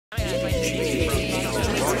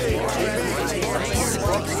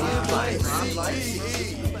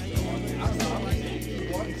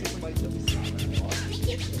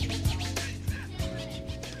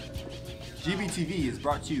TV is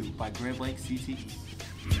brought to you by Grand Blanc CTE.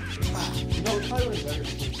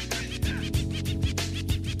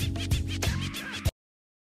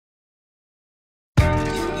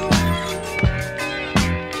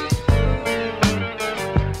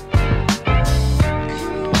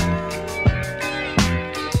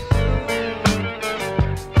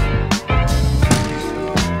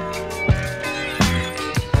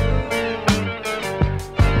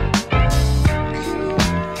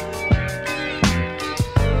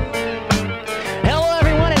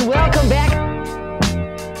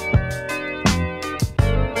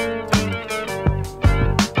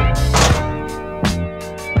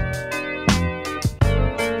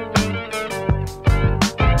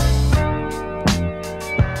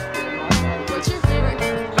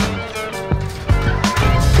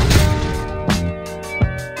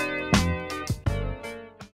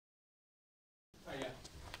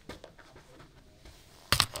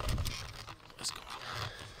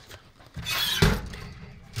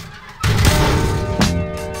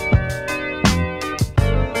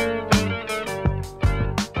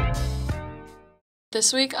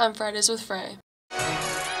 This week on Fridays with Frey.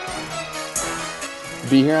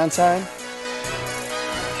 Be here on time.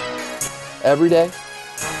 Every day.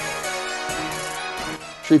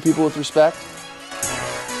 Treat people with respect.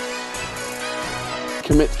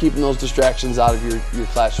 Commit to keeping those distractions out of your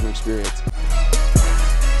classroom experience.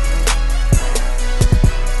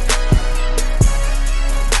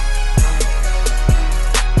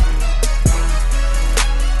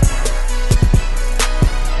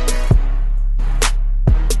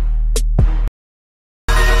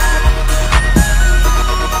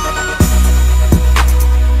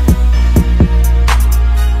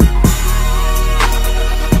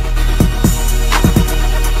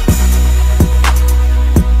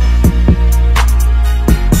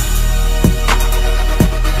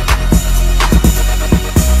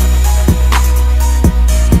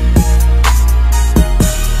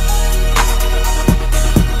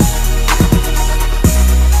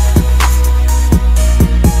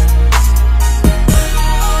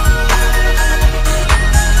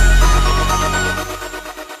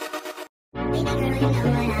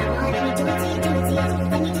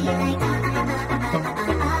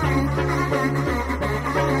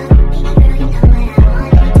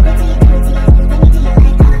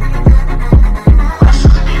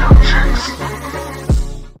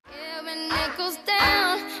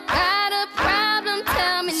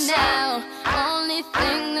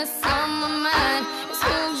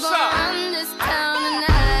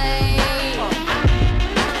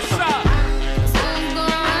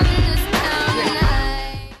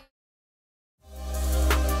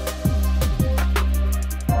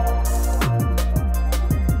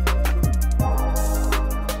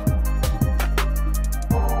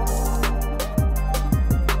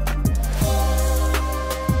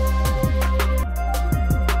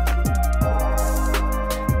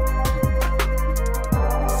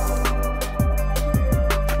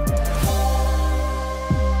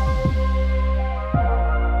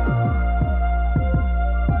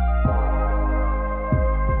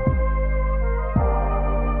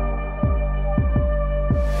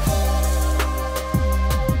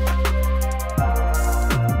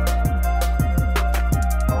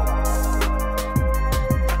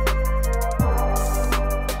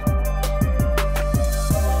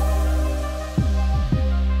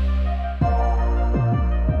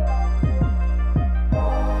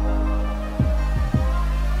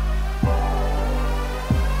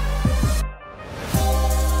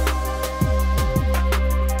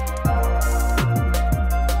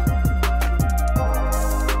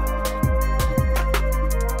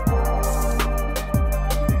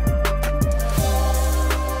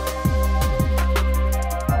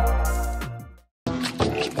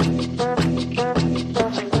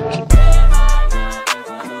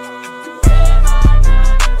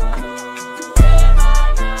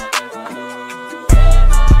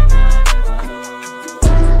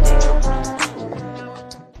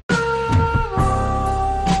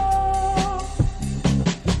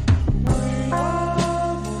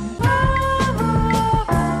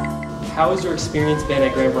 How has your experience been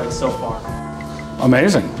at Grand Blanc so far?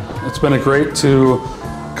 Amazing. It's been great to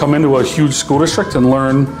come into a huge school district and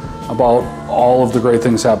learn about all of the great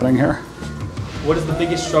things happening here. What is the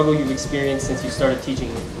biggest struggle you've experienced since you started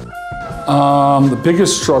teaching? The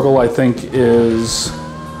biggest struggle, I think, is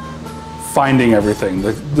finding everything.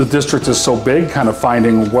 The district is so big, kind of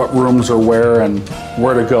finding what rooms are where and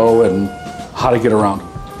where to go and how to get around.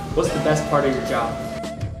 What's the best part of your job?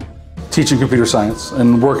 Teaching computer science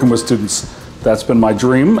and working with students. That's been my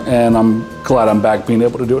dream, and I'm glad I'm back being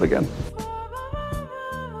able to do it again.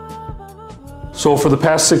 So for the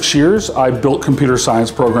past 6 years, I built computer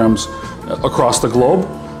science programs across the globe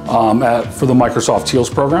for the Microsoft Teals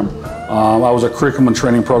program. I was a curriculum and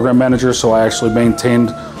training program manager, so I actually maintained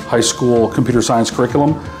high school computer science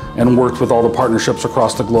curriculum and worked with all the partnerships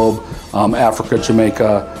across the globe, Africa,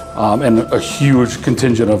 Jamaica, and a huge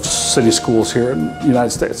contingent of city schools here in the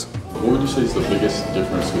United States. What would you say is the biggest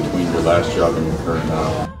difference between your last job and your current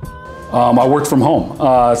now? I worked from home.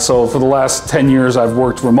 So for the last 10 years, I've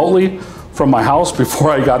worked remotely from my house. Before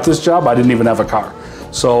I got this job, I didn't even have a car.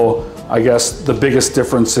 So I guess the biggest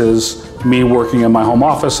difference is me working in my home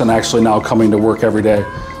office and actually now coming to work every day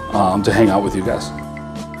to hang out with you guys.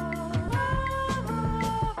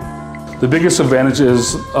 The biggest advantage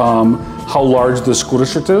is how large the school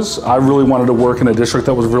district is. I really wanted to work in a district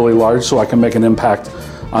that was really large so I can make an impact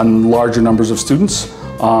on larger numbers of students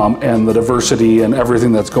and the diversity and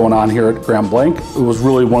everything that's going on here at Grand Blanc. It was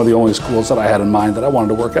really one of the only schools that I had in mind that I wanted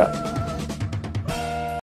to work at.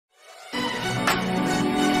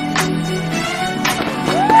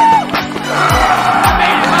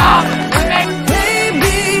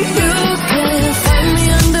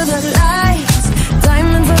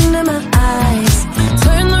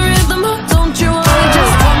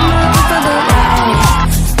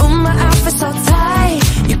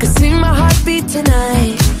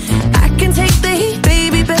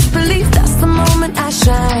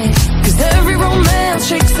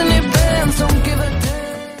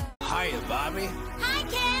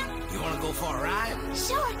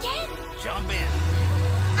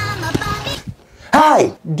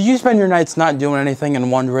 Hi! Do you spend your nights not doing anything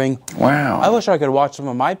and wondering, Wow. I wish I could watch some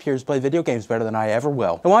of my peers play video games better than I ever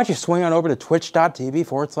will. Then why don't you swing on over to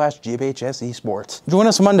twitch.tv/GBHS Esports. Join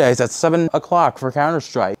us Mondays at 7 o'clock for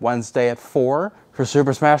Counter-Strike, Wednesday at 4 for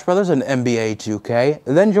Super Smash Bros. And NBA 2K,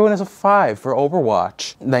 then join us at 5 for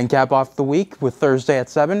Overwatch. Then cap off the week with Thursday at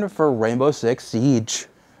 7 for Rainbow Six Siege.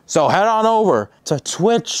 So head on over to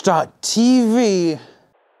twitch.tv.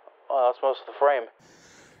 Oh, that's most of the frame.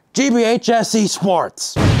 GBHS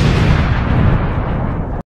Esports.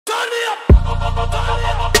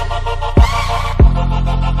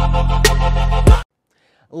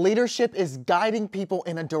 Leadership is guiding people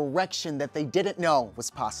in a direction that they didn't know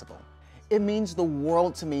was possible. It means the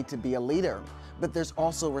world to me to be a leader, but there's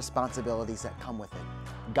also responsibilities that come with it.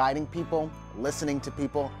 Guiding people, listening to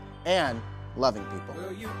people, and loving people.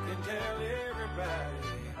 Well, you can tell everybody.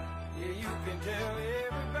 Yeah, you can tell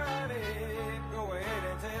everybody. Go ahead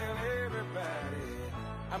and tell everybody.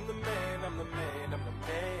 I'm the man, I'm the man, I'm the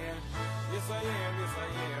man. Yes, I am, yes, I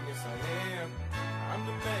am, yes, I am. I'm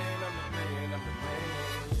the man, I'm the man, I'm the man.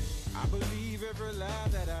 I believe every lie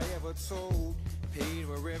that I ever told. Paid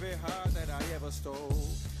for every heart that I ever stole.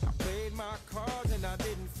 I played my cards and I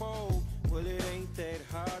didn't fold. Well, it ain't that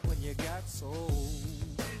hard when you got sold.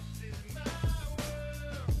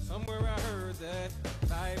 Somewhere I heard that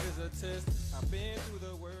life is a test. I've been through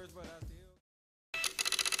the words, but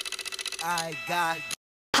I got.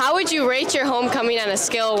 How would you rate your homecoming on a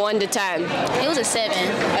scale of 1 to 10? It was a 7.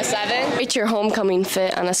 A 7? Rate your homecoming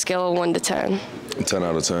fit on a scale of 1 to 10. 10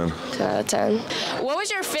 out of 10. 10 out of 10. What was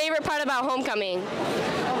your favorite part about homecoming?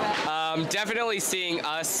 Definitely seeing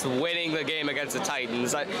us winning the game against the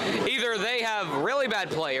Titans. Either they have really bad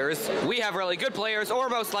players, we have really good players, or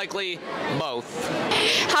most likely both.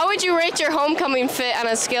 How would you rate your homecoming fit on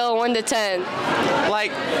a scale of 1 to 10?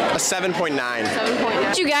 Like a 7.9. 7.9. What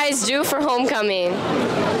did you guys do for homecoming?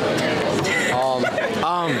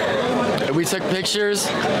 We took pictures,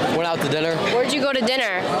 went out to dinner. Where'd you go to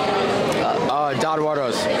dinner?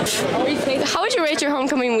 Dodwaros. How would you rate your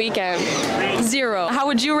homecoming weekend? 0. How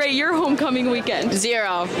would you rate your homecoming weekend?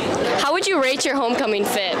 0. How would you rate your homecoming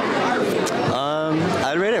fit?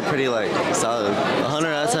 I'd rate it pretty solid. 100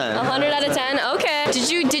 out of 10. 100 out of 10? Okay. Did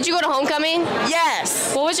you go to homecoming?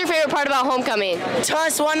 Yes. What was your favorite part about homecoming?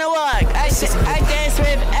 Toss one to walk. I danced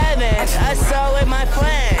with Evans. I saw with my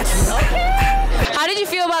friends. Okay. How did you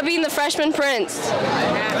feel about being the freshman prince?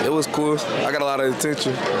 It was cool. I got a lot of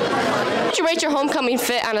attention. How would you rate your homecoming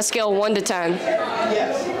fit on a scale of 1 to 10?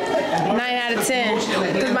 9 out of 10.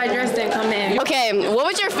 Because my dress didn't come in. Okay, what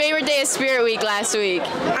was your favorite day of Spirit Week last week?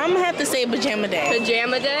 I'm gonna have to say pajama day.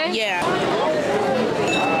 Pajama day? Yeah.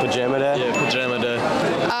 Pajama day? Yeah, pajama day.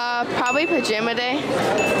 Probably pajama day.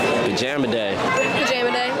 Pajama day.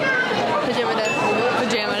 Pajama day. Pajama day.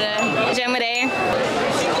 Pajama day. Pajama day.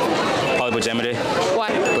 Probably pajama day. Why?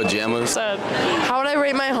 Pajamas. How would I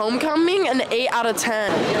rate my homecoming? An 8 out of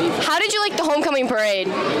 10. How did you like the homecoming parade?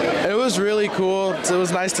 It was really cool. It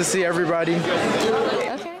was nice to see everybody.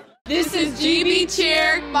 Okay. This is GB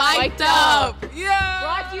Cheer Mic'd Up.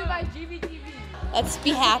 Brought to you by GBTV. Let's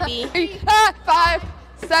be happy. 5,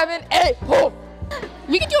 7, 8. Pull.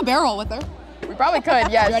 We could do a barrel with her. We probably could,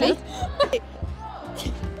 yes. Ready?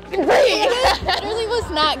 3. Literally was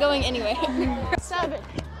not going anywhere. 7,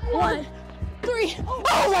 1, 3. Oh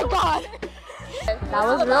my God. That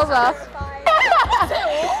was real rough.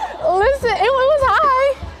 Listen, it was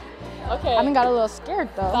high. Okay. I got a little scared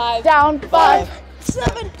though. 5. Down. 5,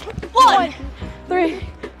 7, 1, 3. And 2.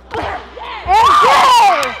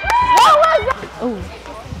 What was that? Ooh.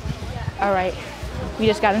 All right. We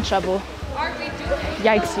just got in trouble.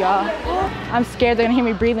 Yikes, y'all. I'm scared they're gonna hear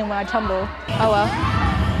me breathing when I tumble. Oh well.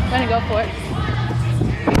 I'm gonna go for it.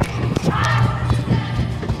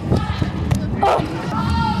 Oh.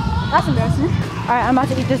 That's embarrassing. All right, I'm about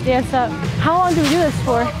to eat this dance up. How long do we do this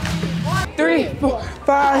for? 3, 4,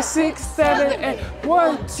 5, 6, 7, 8.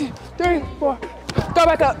 1, 2, 3, 4. Go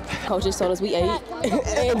back up. Coach just told us we ate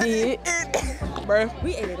and did. Bro,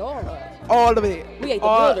 We ate it all up. all of it. We ate the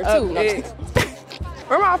builder too. No.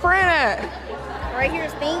 Where my friend at? Right here,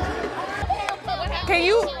 Stink. Can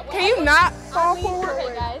you not fall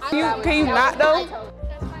forward? Can you not though?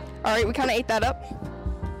 All right, we kind of ate that up.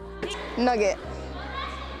 Nugget.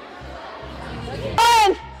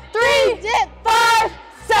 1, 3, 5,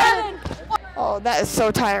 7. Oh, that is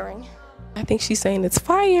so tiring. I think she's saying it's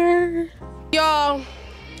fire. Y'all,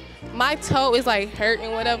 my toe is like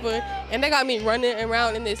hurting whatever, and they got me running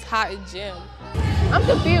around in this hot gym. I'm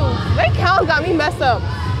confused. They count got me messed up.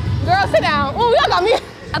 Girl, sit down. Oh, y'all got me.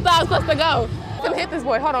 I thought I was supposed to go. Let me hit this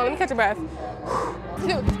boy. Hold on, let me catch a breath.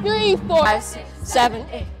 2, 3, 4, 5, 7,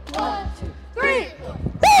 8. 1, 2, 3.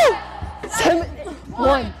 7,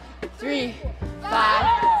 1, 3,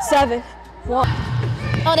 5, 7, 1.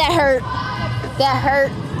 Oh, that hurt. That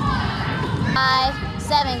hurt. 5,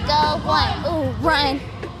 7, go. 1. Ooh, run,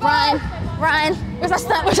 run, run. Where's my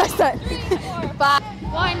stunt? Where's my stunt? 5.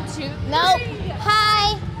 1, 2. Nope.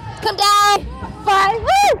 Hi. Come down. 5. Woo!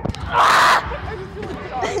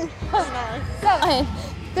 7,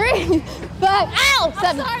 3, 5. Ow!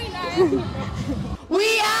 7.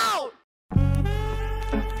 We out!